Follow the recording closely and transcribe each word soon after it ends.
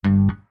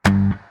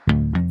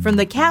From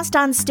the cast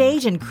on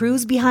stage and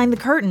crews behind the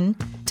curtain,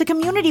 to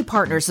community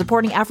partners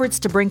supporting efforts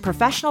to bring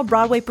professional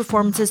Broadway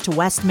performances to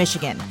West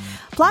Michigan.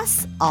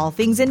 Plus, all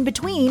things in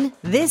between,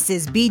 this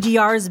is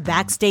BGR's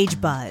Backstage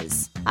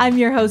Buzz. I'm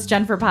your host,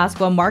 Jennifer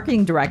Pasqua,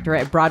 Marketing Director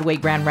at Broadway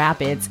Grand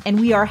Rapids, and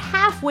we are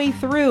halfway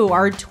through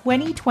our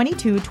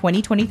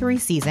 2022-2023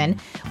 season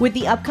with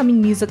the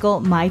upcoming musical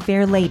My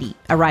Fair Lady,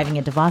 arriving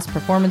at DeVos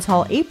Performance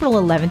Hall April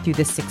 11th through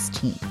the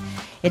 16th.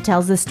 It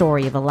tells the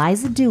story of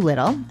Eliza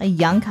Doolittle, a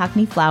young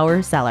Cockney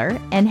flower seller,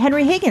 and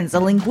Henry Higgins, a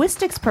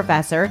linguistics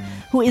professor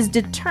who is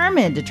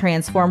determined to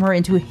transform her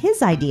into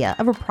his idea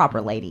of a proper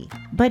lady.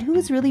 But who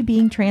is really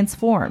being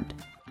transformed?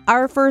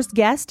 Our first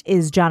guest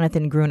is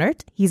Jonathan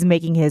Grunert. He's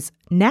making his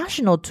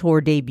national tour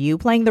debut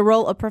playing the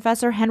role of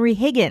Professor Henry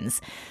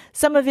Higgins.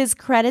 Some of his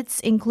credits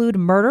include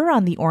Murder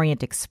on the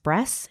Orient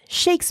Express,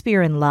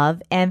 Shakespeare in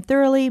Love, and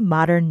Thoroughly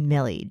Modern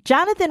Millie.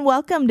 Jonathan,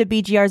 welcome to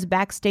BGR's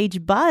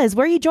Backstage Buzz.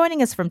 Where are you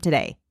joining us from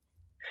today?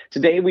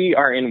 Today we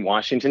are in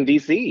Washington,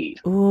 D.C.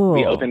 Ooh.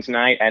 We open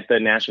tonight at the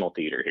National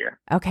Theater here.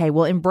 Okay,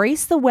 well,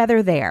 embrace the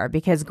weather there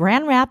because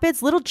Grand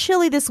Rapids, a little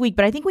chilly this week,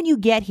 but I think when you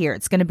get here,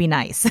 it's going to be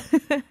nice.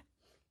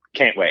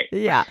 Can't wait.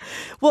 Yeah.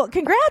 Well,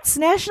 congrats,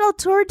 national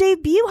tour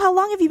debut. How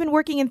long have you been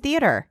working in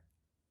theater?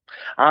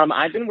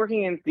 I've been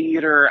working in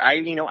theater.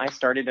 I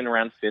started in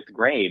around fifth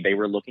grade. They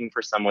were looking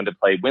for someone to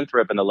play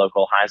Winthrop in the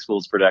local high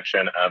school's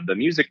production of The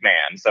Music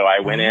Man. So I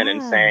went in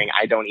and sang,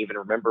 I don't even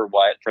remember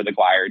what, for the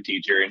choir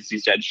teacher. And she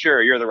said,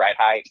 sure, you're the right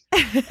height.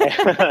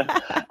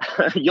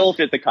 You'll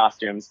fit the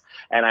costumes.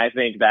 And I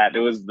think that it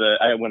was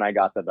when I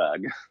got the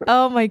bug.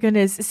 Oh, my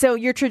goodness. So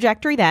your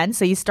trajectory then,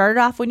 so you started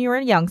off when you were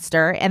a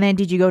youngster, and then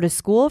did you go to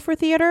school for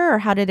theater, or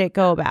how did it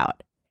go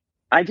about?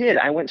 I did.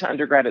 I went to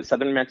undergrad at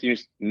Southern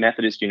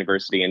Methodist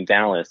University in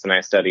Dallas, and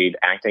I studied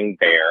acting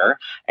there.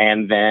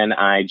 And then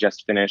I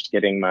just finished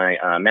getting my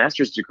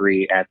master's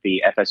degree at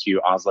the FSU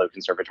Oslo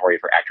Conservatory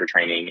for Actor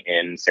Training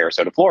in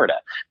Sarasota, Florida.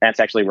 That's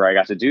actually where I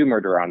got to do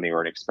Murder on the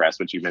Orient Express,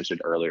 which you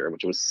mentioned earlier,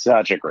 which was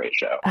such a great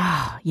show.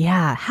 Oh,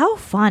 yeah. How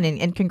fun.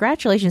 And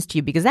congratulations to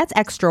you, because that's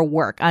extra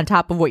work on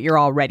top of what you're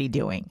already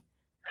doing.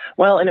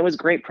 Well, and it was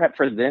great prep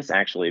for this,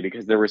 actually,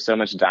 because there was so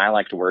much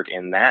dialect work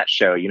in that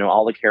show. You know,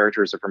 all the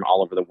characters are from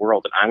all over the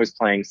world. And I was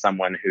playing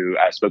someone who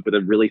spoke with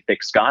a really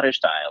thick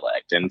Scottish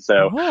dialect. And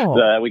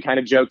so we kind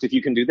of joked, if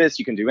you can do this,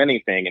 you can do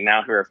anything. And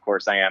now here, of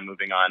course, I am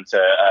moving on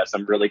to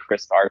some really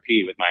crisp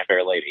RP with My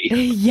Fair Lady.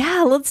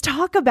 Yeah, let's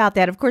talk about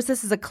that. Of course,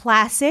 this is a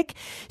classic.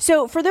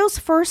 So for those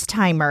first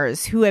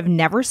timers who have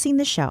never seen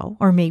the show,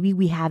 or maybe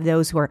we have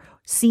those who are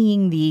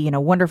seeing the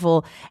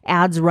wonderful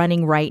ads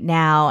running right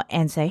now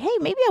and say, hey,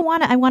 maybe I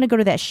want to go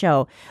to that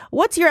show.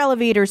 What's your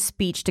elevator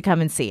speech to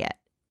come and see it?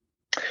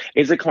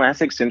 It's a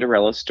classic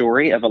Cinderella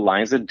story of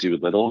Eliza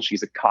Doolittle.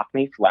 She's a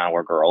Cockney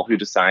flower girl who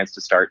decides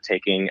to start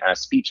taking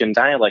speech and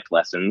dialect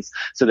lessons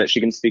so that she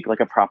can speak like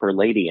a proper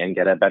lady and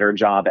get a better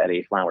job at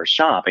a flower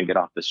shop and get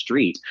off the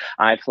street.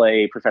 I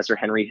play Professor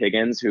Henry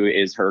Higgins, who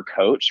is her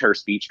coach, her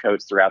speech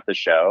coach throughout the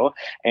show.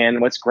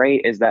 And what's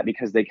great is that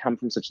because they come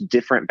from such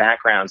different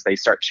backgrounds, they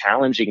start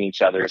challenging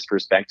each other's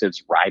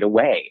perspectives right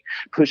away,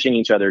 pushing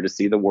each other to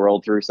see the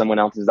world through someone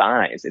else's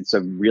eyes. It's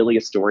really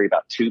a story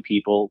about two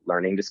people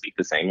learning to speak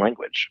the same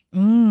language.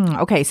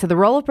 Okay, so the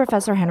role of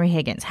Professor Henry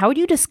Higgins, how would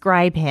you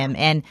describe him?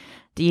 And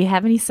do you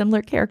have any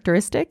similar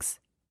characteristics?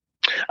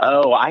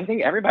 Oh, I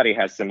think everybody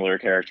has similar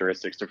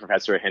characteristics to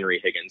Professor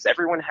Henry Higgins.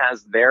 Everyone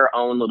has their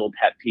own little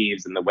pet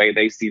peeves in the way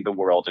they see the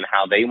world and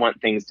how they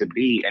want things to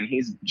be. And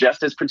he's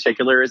just as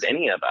particular as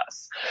any of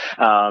us.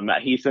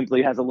 He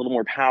simply has a little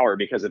more power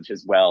because of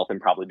his wealth and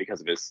probably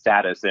because of his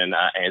status in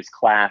his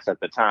class at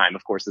the time.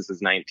 Of course, this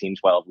is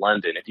 1912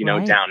 London. If you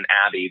know Downton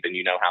Abbey, then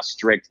you know how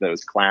strict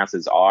those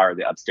classes are,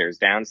 the upstairs,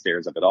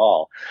 downstairs of it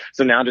all.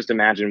 So now just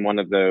imagine one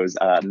of those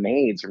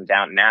maids from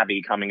Downton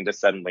Abbey coming to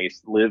suddenly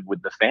live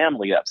with the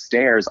family upstairs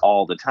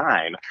all the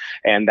time,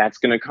 and that's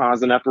going to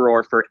cause an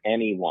uproar for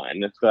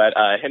anyone. But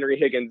Henry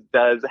Higgins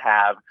does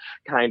have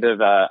kind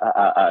of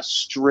a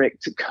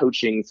strict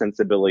coaching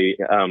sensibility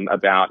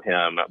about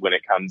him when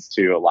it comes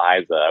to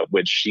Eliza,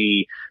 which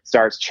she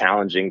starts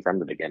challenging from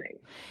the beginning.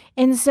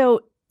 And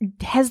so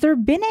has there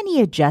been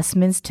any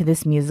adjustments to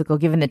this musical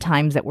given the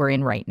times that we're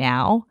in right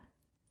now?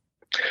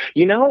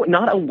 You know,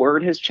 not a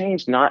word has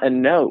changed, not a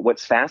note.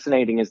 What's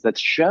fascinating is that the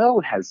show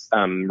has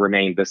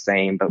remained the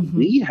same, but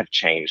we have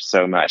changed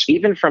so much.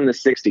 Even from the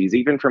 60s,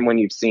 even from when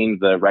you've seen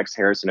the Rex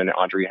Harrison and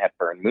Audrey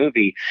Hepburn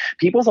movie,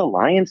 people's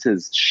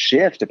alliances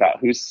shift about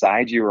whose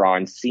side you're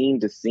on,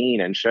 scene to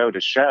scene and show to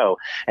show.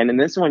 And in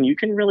this one, you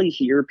can really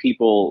hear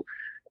people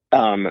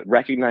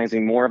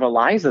recognizing more of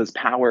Eliza's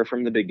power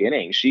from the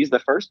beginning. She's the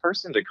first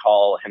person to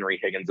call Henry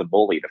Higgins a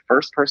bully, the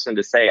first person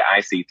to say,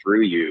 I see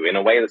through you, in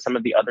a way that some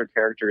of the other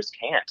characters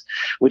can't,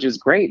 which is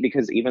great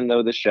because even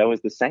though the show is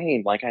the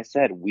same, like I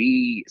said,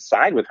 we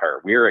side with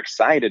her. We're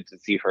excited to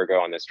see her go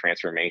on this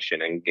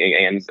transformation and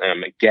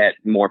get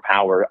more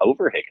power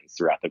over Higgins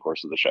throughout the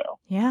course of the show.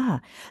 Yeah.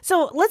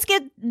 So let's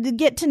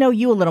get to know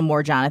you a little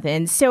more,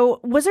 Jonathan.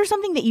 So was there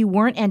something that you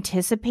weren't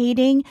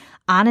anticipating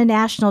on a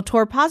national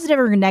tour, positive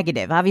or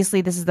negative? Obviously,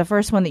 obviously this is the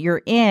first one that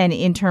you're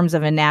in terms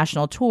of a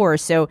national tour.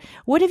 So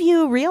what have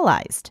you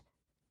realized?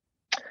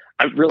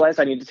 I realized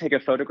I need to take a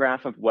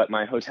photograph of what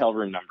my hotel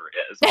room number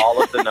is.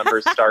 All of the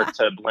numbers start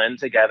to blend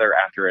together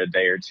after a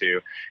day or two.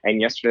 And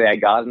yesterday I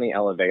got in the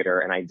elevator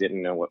and I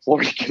didn't know what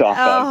floor to get off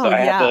of. So I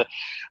had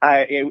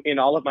to, in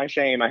all of my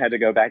shame, I had to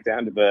go back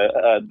down to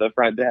the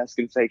front desk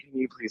and say, "Can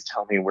you please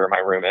tell me where my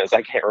room is?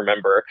 I can't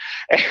remember."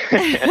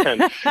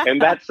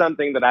 and that's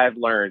something that I've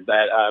learned,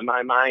 that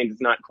my mind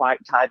is not quite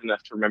tight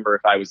enough to remember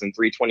if I was in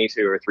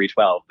 322 or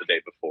 312 the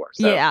day before.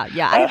 So, I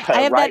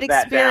have that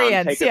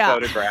experience. Take a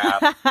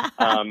photograph.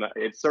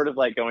 It's sort of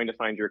like going to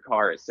find your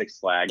car at Six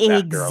Flags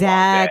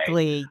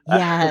exactly. After a long day.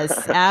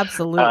 Yes,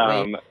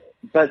 absolutely.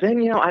 But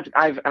then,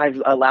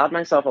 I've allowed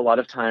myself a lot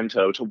of time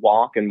to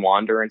walk and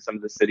wander in some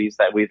of the cities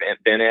that we've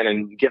been in,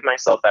 and give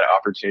myself that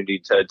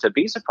opportunity to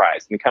be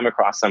surprised and come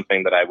across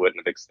something that I wouldn't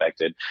have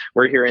expected.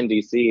 We're here in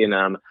DC,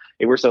 and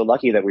we're so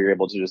lucky that we were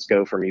able to just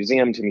go from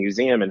museum to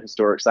museum and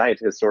historic site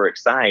to historic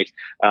site,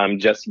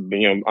 just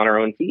on our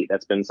own feet.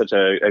 That's been such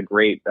a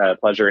great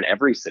pleasure in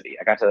every city.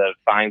 I got to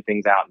find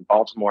things out in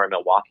Baltimore and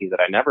Milwaukee that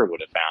I never would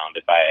have found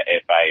if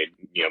I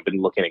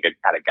been looking at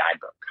a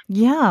guidebook.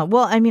 Yeah.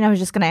 Well, I mean, I was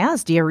just going to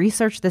ask, do you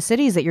research the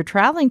cities that you're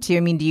traveling to? I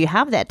mean, do you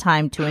have that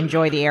time to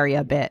enjoy the area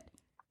a bit?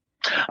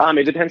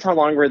 It depends how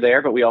long we're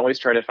there, but we always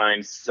try to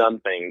find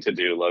something to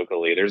do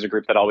locally. There's a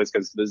group that always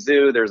goes to the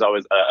zoo. There's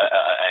always,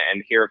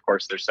 and here, of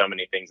course, there's so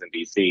many things in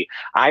DC.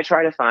 I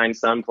try to find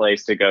some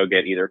place to go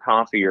get either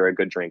coffee or a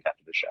good drink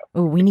after the show.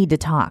 Oh, we need to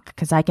talk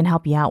because I can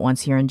help you out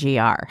once you're in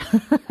GR.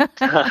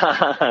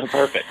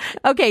 Perfect.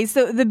 Okay,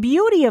 so the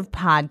beauty of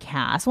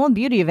podcasts, well, the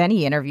beauty of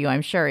any interview,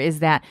 I'm sure, is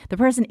that the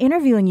person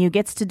interviewing you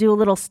gets to do a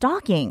little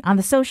stalking on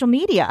the social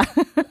media.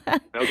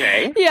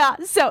 Okay. Yeah,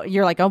 so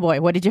you're like, oh boy,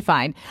 what did you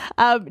find?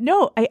 No,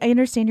 I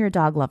understand you're a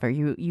dog lover.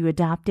 You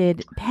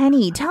adopted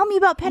Penny. Tell me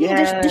about Penny.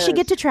 Yes. Does she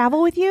get to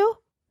travel with you?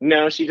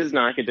 No, she does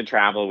not get to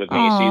travel with me.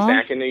 Aww. She's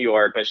back in New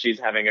York, but she's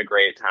having a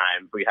great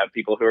time. We have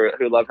people who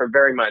love her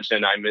very much,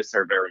 and I miss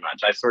her very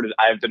much.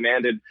 I've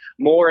demanded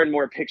more and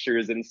more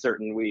pictures in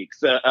certain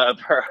weeks of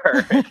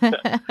her,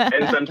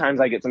 and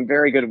sometimes I get some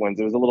very good ones.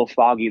 It was a little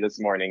foggy this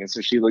morning, and so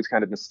she looks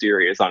kind of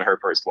mysterious on her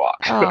first walk.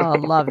 Oh,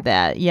 love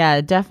that.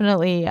 Yeah,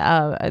 definitely.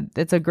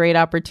 It's a great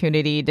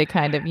opportunity to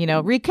kind of,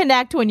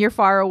 reconnect when you're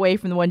far away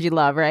from the ones you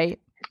love, right?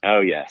 Oh,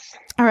 yes.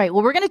 All right.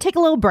 Well, we're going to take a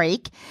little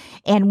break.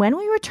 And when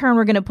we return,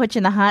 we're going to put you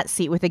in the hot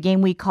seat with a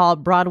game we call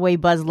Broadway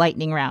Buzz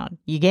Lightning Round.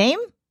 You game?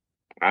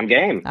 I'm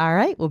game. All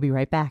right. We'll be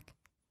right back.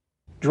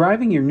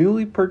 Driving your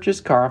newly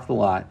purchased car off the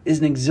lot is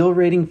an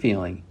exhilarating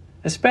feeling,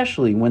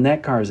 especially when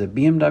that car is a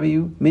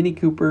BMW, Mini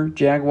Cooper,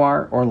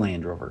 Jaguar, or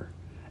Land Rover.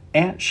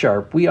 At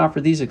Sharp, we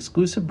offer these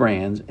exclusive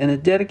brands and a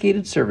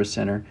dedicated service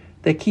center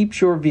that keeps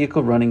your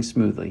vehicle running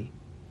smoothly.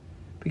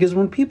 Because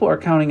when people are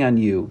counting on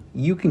you,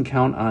 you can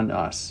count on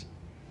us.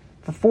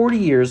 For 40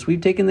 years, we've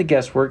taken the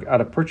guesswork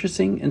out of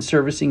purchasing and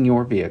servicing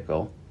your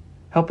vehicle,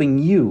 helping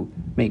you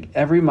make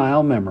every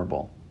mile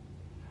memorable.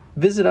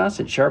 Visit us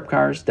at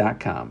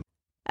sharpcars.com.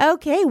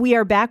 Okay, we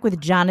are back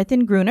with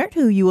Jonathan Grunert,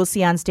 who you will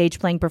see on stage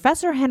playing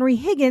Professor Henry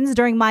Higgins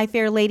during My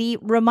Fair Lady.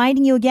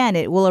 Reminding you again,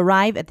 it will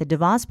arrive at the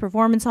DeVos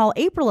Performance Hall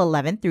April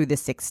 11th through the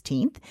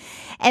 16th.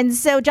 And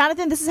so,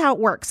 Jonathan, this is how it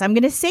works. I'm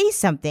going to say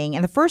something,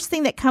 and the first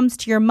thing that comes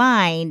to your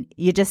mind,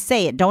 you just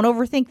say it. Don't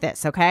overthink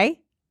this, okay?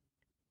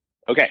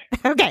 Okay.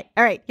 Okay.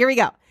 All right. Here we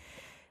go.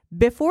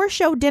 Before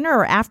show dinner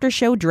or after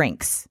show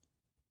drinks?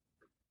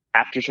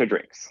 After show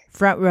drinks.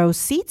 Front row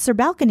seats or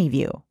balcony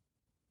view?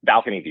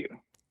 Balcony view.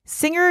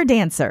 Singer or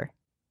dancer?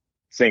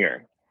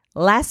 Singer.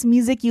 Last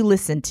music you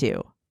listened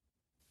to?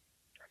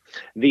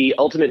 The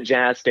ultimate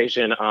jazz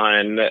station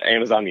on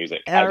Amazon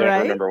Music. I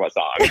don't remember what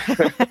song.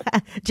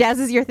 Jazz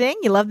is your thing?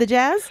 You love the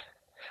jazz?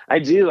 I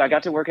do. I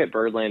got to work at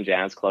Birdland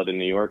Jazz Club in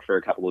New York for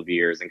a couple of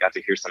years and got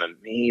to hear some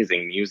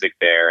amazing music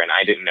there. And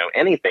I didn't know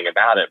anything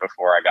about it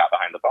before I got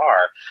behind the bar.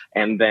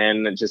 And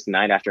then just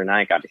night after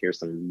night, got to hear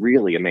some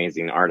really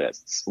amazing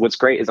artists. What's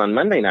great is on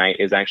Monday night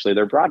is actually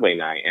their Broadway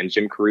night. And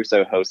Jim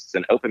Caruso hosts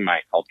an open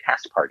mic called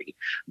Cast Party.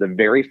 The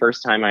very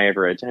first time I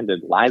ever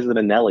attended, Liza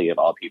Minnelli, of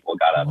all people,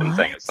 got up and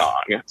sang a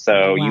song.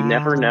 So you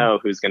never know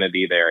who's going to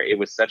be there. It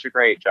was such a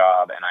great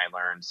job. And I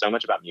learned so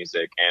much about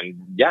music. And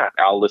yeah,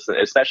 I'll listen,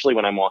 especially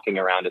when I'm walking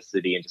around a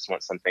city and just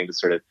want something to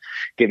sort of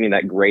give me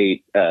that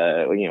great,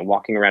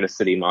 walking around a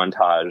city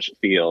montage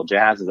feel.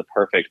 Jazz is a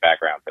perfect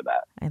background for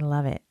that. I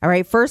love it. All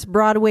right. First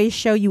Broadway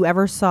show you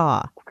ever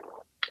saw?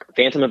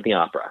 Phantom of the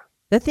Opera.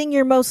 The thing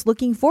you're most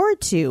looking forward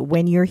to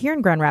when you're here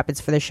in Grand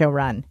Rapids for the show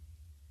run?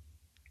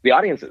 The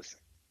audiences.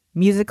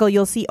 Musical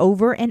you'll see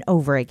over and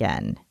over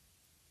again?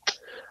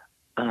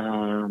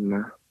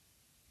 Into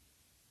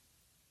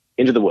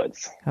the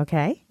Woods.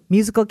 Okay.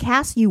 Musical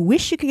cast you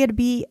wish you could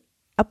be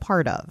a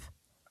part of?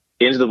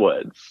 Into the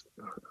Woods.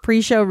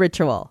 Pre-show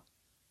ritual?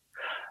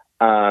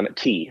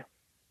 Tea.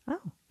 Oh.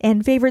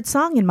 And favorite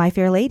song in My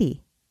Fair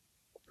Lady?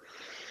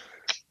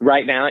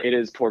 Right now, it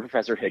is Poor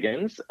Professor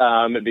Higgins,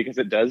 because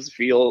it does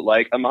feel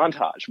like a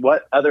montage.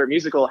 What other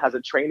musical has a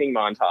training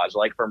montage,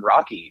 like from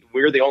Rocky?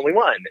 We're the only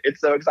one.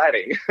 It's so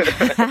exciting.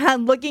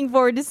 I'm looking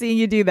forward to seeing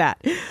you do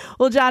that.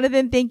 Well,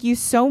 Jonathan, thank you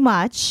so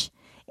much,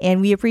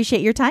 and we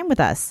appreciate your time with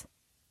us.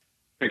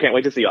 I can't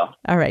wait to see y'all.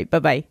 All right,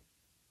 bye-bye.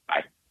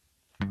 Bye.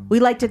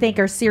 We'd like to thank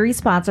our series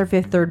sponsor,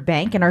 Fifth Third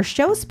Bank, and our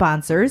show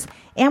sponsors,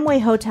 Amway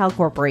Hotel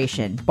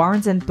Corporation,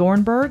 Barnes &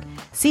 Thornburg,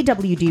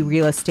 CWD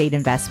Real Estate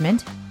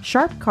Investment,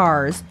 Sharp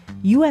Cars,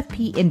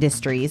 UFP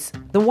Industries,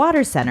 The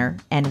Water Center,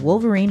 and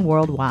Wolverine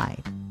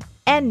Worldwide.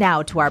 And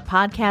now to our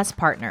podcast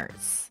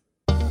partners.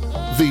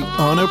 The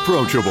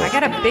unapproachable. I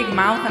got a big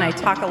mouth and I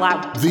talk a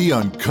lot. The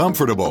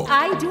uncomfortable.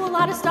 I do a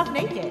lot of stuff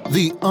naked.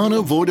 The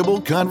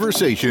unavoidable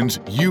conversations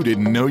you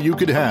didn't know you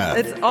could have.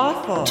 It's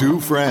awful.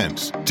 Two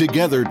friends,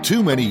 together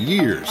too many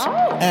years,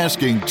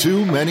 asking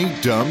too many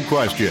dumb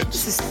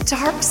questions. This is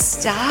dark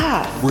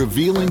stuff.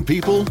 Revealing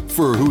people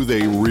for who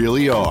they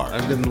really are.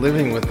 I've been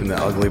living with an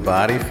ugly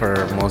body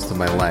for most of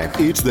my life.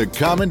 It's the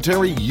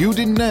commentary you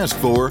didn't ask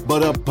for,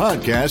 but a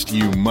podcast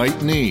you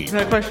might need.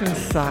 That question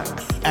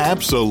sucks.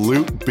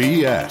 Absolute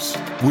BS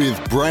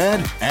with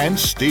Brad and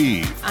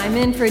Steve. I'm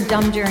in for a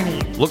dumb journey.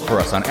 Look for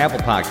us on Apple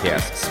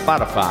Podcasts,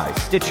 Spotify,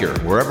 Stitcher,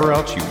 wherever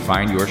else you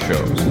find your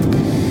shows.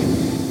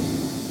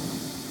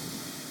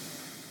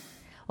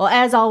 Well,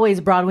 as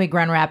always, Broadway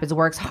Grand Rapids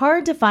works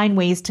hard to find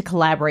ways to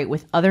collaborate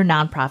with other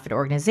nonprofit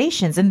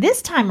organizations. And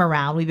this time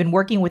around, we've been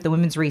working with the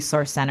Women's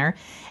Resource Center,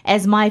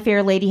 as My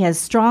Fair Lady has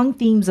strong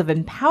themes of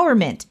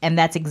empowerment. And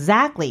that's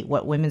exactly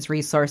what Women's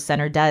Resource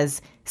Center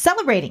does,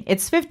 celebrating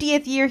its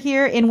 50th year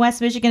here in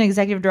West Michigan.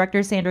 Executive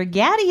Director Sandra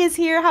Gaddy is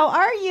here. How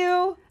are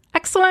you?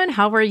 Excellent.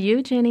 How are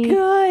you, Jenny?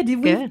 Good.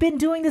 We've been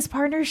doing this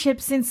partnership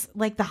since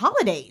like the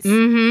holidays.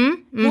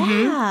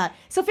 Yeah.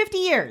 So 50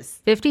 years.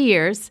 50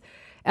 years.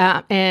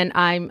 And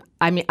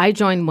I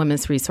joined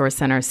Women's Resource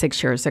Center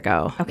 6 years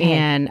ago. Okay.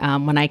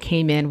 And when I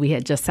came in, we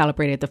had just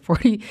celebrated the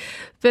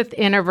 45th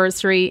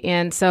anniversary.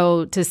 And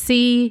so to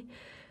see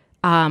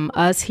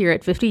us here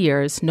at 50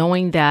 years,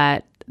 knowing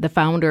that the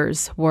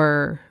founders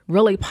were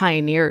really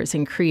pioneers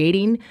in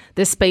creating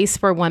this space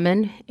for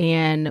women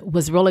and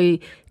was really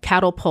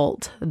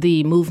catapult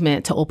the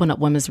movement to open up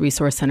women's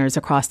resource centers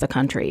across the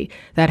country.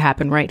 That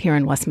happened right here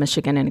in West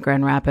Michigan and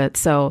Grand Rapids.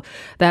 So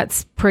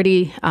that's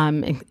pretty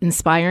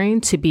inspiring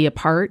to be a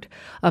part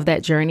of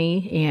that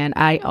journey. And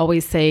I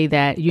always say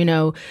that,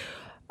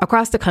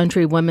 across the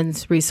country,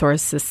 women's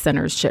resource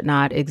centers should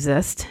not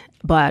exist.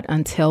 But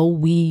until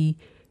we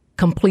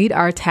complete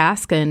our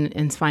task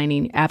in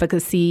finding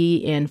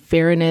advocacy and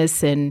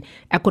fairness and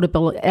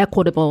equitable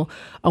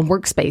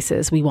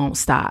workspaces, we won't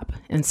stop.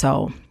 And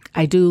so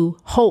I do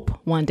hope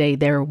one day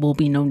there will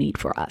be no need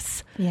for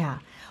us. Yeah.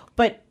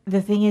 But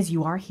the thing is,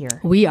 you are here.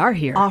 We are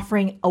here.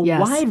 Offering a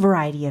wide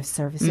variety of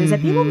services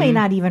that people may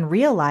not even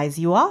realize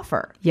you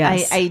offer.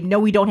 Yes. I know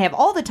we don't have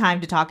all the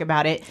time to talk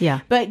about it. Yeah.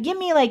 But give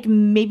me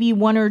maybe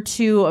one or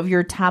two of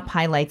your top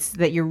highlights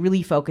that you're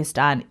really focused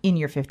on in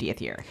your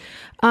 50th year.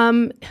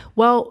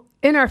 Well,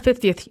 in our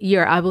 50th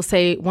year, I will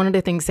say one of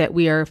the things that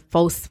we are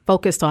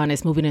focused on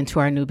is moving into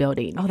our new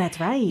building. Oh, that's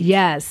right.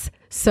 Yes.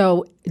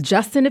 So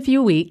just in a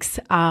few weeks,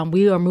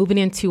 we are moving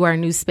into our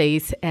new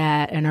space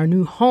and our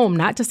new home,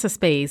 not just a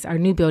space, our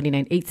new building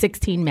at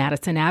 816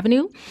 Madison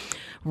Avenue,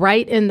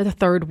 right in the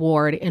 3rd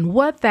Ward. And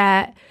what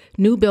that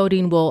new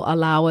building will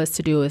allow us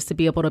to do is to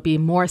be able to be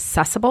more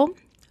accessible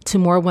to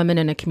more women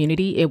in the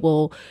community. It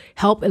will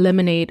help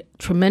eliminate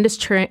tremendous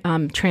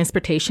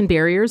transportation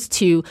barriers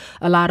to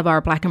a lot of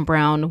our Black and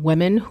brown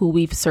women who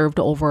we've served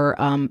over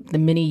the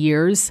many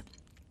years,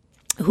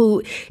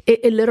 who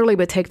it literally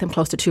would take them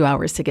close to 2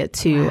 hours to get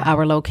to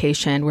our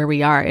location where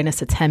we are, and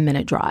it's a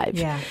 10-minute drive.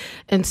 Yeah.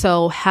 And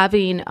so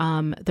having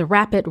the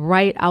Rapid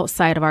right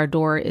outside of our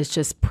door is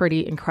just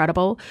pretty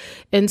incredible.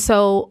 And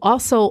so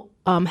also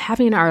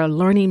having our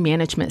learning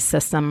management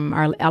system,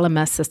 our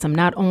LMS system,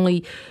 not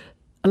only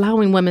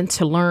allowing women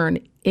to learn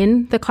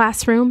in the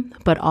classroom,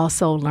 but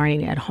also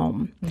learning at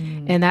home.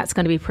 And that's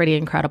going to be pretty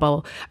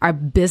incredible. Our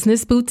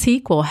business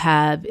boutique will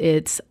have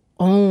its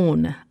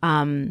own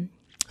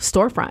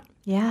storefront.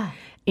 Yeah.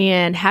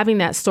 And having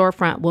that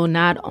storefront will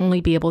not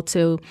only be able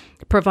to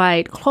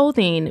provide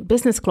clothing,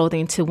 business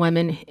clothing to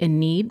women in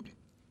need,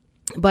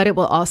 but it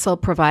will also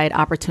provide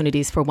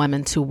opportunities for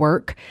women to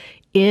work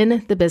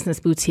in the business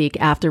boutique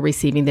after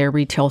receiving their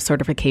retail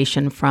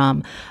certification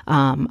from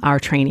our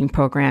training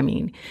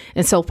programming.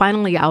 And so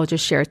finally, I'll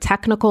just share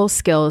technical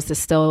skills is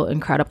still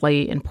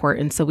incredibly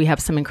important. So we have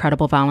some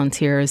incredible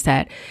volunteers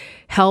that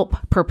help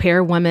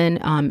prepare women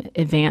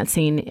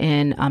advancing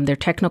in their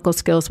technical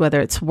skills, whether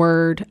it's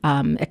Word,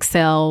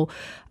 Excel,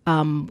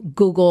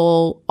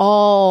 Google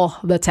all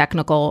the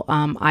technical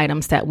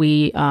items that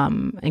we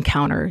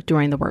encounter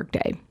during the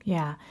workday.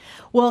 Yeah.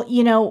 Well,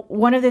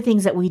 one of the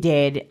things that we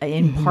did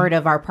in part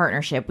of our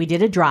partnership, we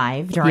did a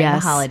drive during the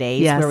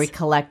holidays where we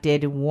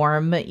collected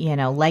warm,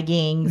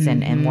 leggings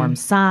and warm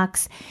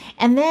socks.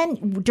 And then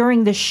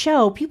during the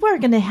show, people are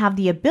going to have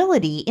the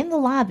ability in the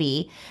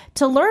lobby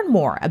to learn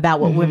more about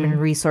what Women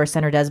Resource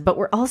Center does. But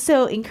we're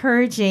also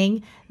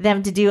encouraging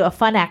them to do a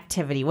fun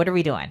activity. What are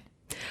we doing?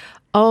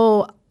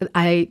 Oh,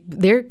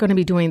 they're going to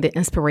be doing the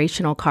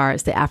inspirational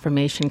cards, the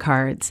affirmation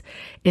cards.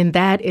 And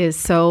that is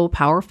so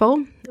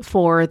powerful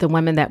for the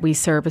women that we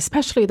serve,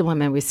 especially the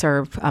women we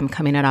serve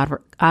coming out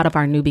of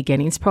our New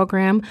Beginnings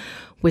program,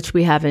 which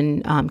we have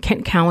in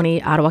Kent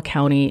County, Ottawa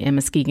County, and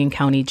Muskegon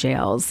County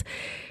jails.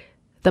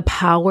 The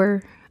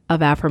power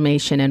of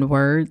affirmation and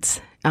words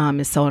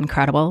is so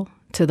incredible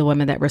to the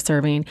women that we're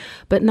serving,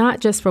 but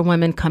not just for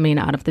women coming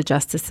out of the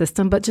justice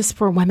system, but just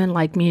for women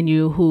like me and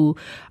you who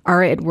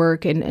are at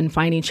work and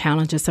finding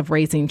challenges of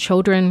raising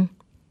children,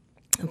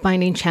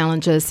 finding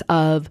challenges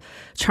of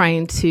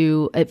trying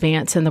to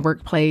advance in the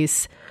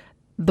workplace.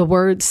 The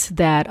words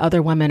that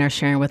other women are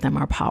sharing with them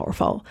are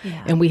powerful.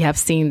 Yeah. And we have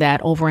seen that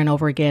over and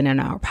over again in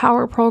our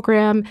Power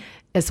program,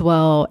 as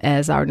well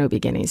as our New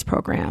Beginnings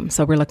program.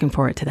 So we're looking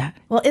forward to that.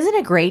 Well, isn't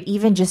it great,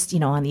 even just,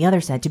 on the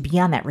other side, to be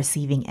on that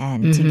receiving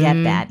end, to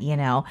get that,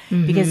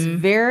 because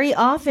very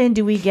often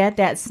do we get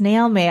that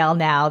snail mail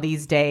now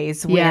these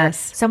days where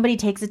somebody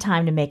takes the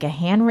time to make a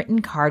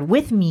handwritten card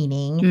with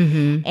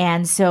meaning.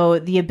 And so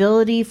the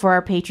ability for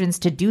our patrons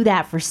to do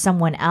that for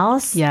someone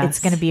else, it's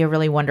going to be a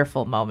really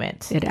wonderful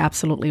moment. It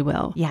absolutely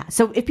will. Yeah.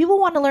 So if people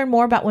want to learn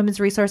more about Women's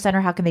Resource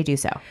Center, how can they do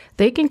so?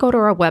 They can go to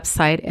our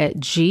website at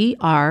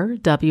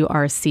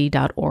grwrc.org,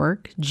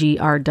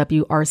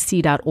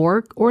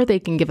 grwrc.org, or they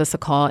can give us a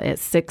call at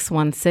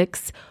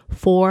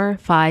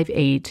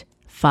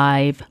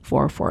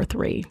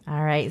 616-458-5443.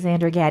 All right,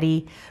 Xandra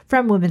Gaddy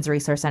from Women's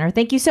Resource Center.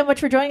 Thank you so much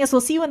for joining us.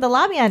 We'll see you in the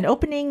lobby on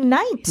opening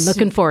night.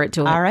 Looking forward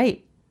to it. All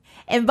right.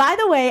 And by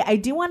the way, I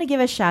do want to give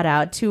a shout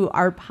out to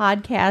our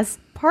podcast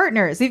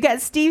partners. We've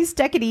got Steve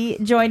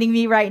Steckety joining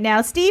me right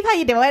now. Steve, how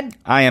you doing?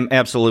 I am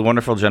absolutely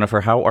wonderful, Jennifer.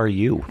 How are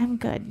you? I'm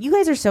good. You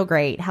guys are so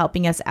great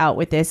helping us out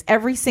with this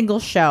every single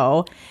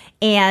show.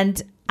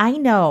 And I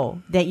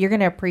know that you're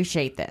going to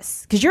appreciate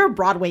this because you're a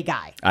Broadway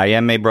guy. I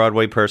am a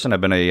Broadway person.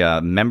 I've been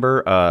a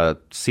member,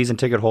 season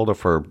ticket holder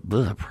for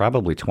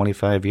probably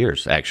 25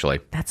 years, actually.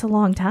 That's a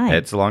long time.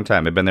 It's a long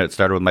time. I've been there. It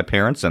started with my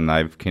parents, and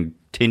I've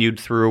continued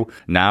through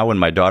now when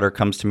my daughter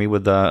comes to me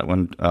with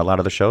when a lot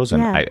of the shows,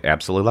 and I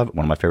absolutely love it.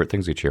 One of my favorite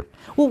things each year.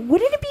 Well,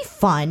 wouldn't it be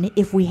fun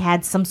if we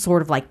had some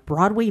sort of like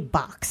Broadway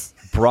box?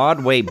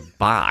 Broadway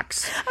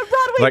box. A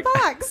Broadway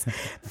box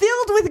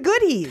filled with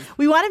goodies.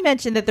 We want to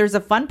mention that there's a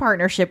fun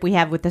partnership we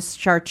have with the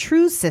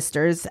Chartreuse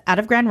sisters out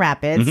of Grand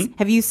Rapids.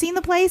 Have you seen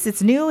the place?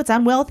 It's new. It's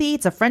unwealthy.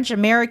 It's a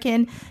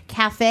French-American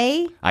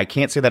cafe. I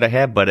can't say that I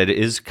have, but it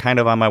is kind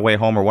of on my way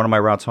home or one of my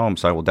routes home,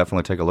 so I will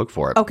definitely take a look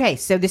for it. Okay,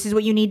 so this is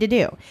what you need to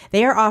do.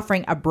 They are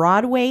offering a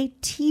Broadway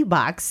tea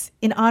box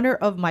in honor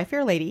of My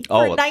Fair Lady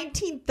for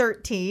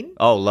 1913.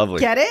 Oh,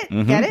 lovely. Get it?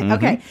 Get it?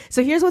 Okay,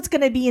 so here's what's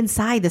going to be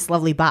inside this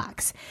lovely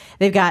box.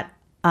 They've got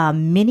a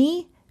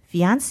mini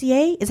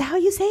fiancé. Is that how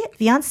you say it?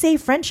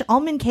 Fiancé French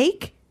almond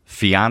cake?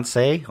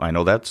 Fiancé? I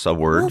know that's a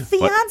word. Well,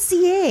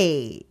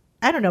 fiancé.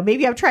 I don't know.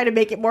 Maybe I'm trying to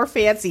make it more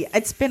fancy.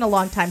 It's been a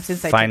long time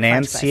since I took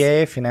French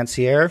class.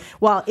 Financier?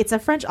 Well, it's a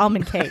French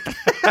almond cake.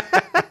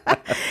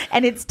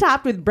 And it's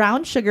topped with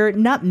brown sugar,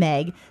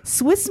 nutmeg,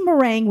 Swiss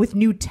meringue with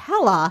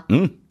Nutella,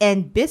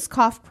 and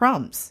Biscoff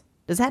crumbs.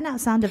 Does that not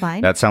sound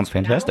divine? That sounds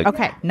fantastic.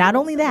 Okay, not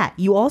only that,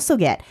 you also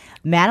get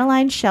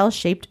Madeline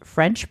shell-shaped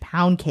French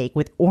pound cake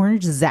with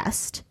orange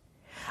zest,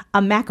 a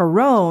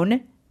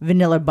macaron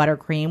vanilla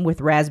buttercream with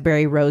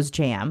raspberry rose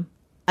jam,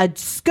 a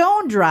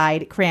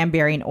scone-dried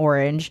cranberry and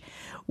orange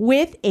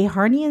with a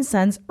Harney &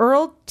 Sons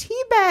Earl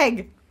tea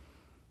bag.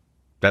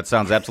 That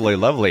sounds absolutely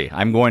lovely.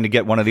 I'm going to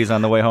get one of these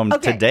on the way home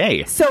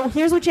today. So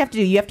here's what you have to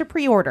do. You have to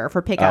pre-order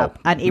for pickup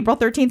on April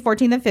 13th,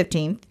 14th, and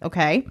 15th.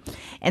 Okay.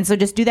 And so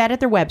just do that at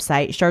their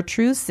website,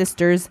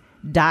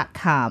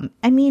 chartreusesisters.com.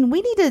 I mean,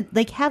 we need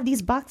to have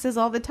these boxes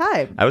all the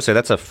time. I would say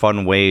that's a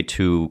fun way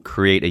to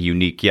create a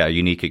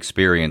unique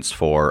experience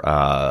for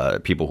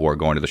people who are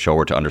going to the show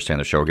or to understand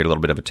the show or get a little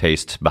bit of a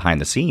taste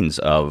behind the scenes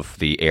of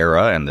the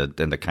era and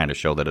the kind of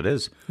show that it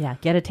is. Yeah,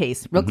 get a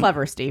taste. Real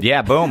clever, Steve.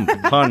 Yeah, boom.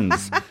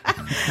 Puns.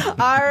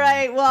 All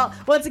right. Well,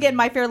 once again,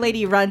 My Fair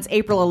Lady runs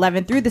April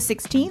 11th through the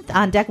 16th.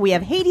 On deck, we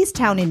have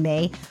Hadestown in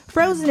May,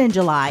 Frozen in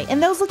July.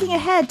 And those looking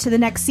ahead to the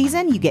next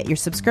season, you get your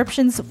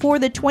subscriptions for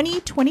the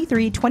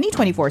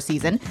 2023-2024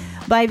 season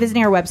by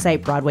visiting our website,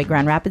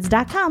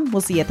 BroadwayGrandRapids.com.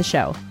 We'll see you at the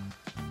show.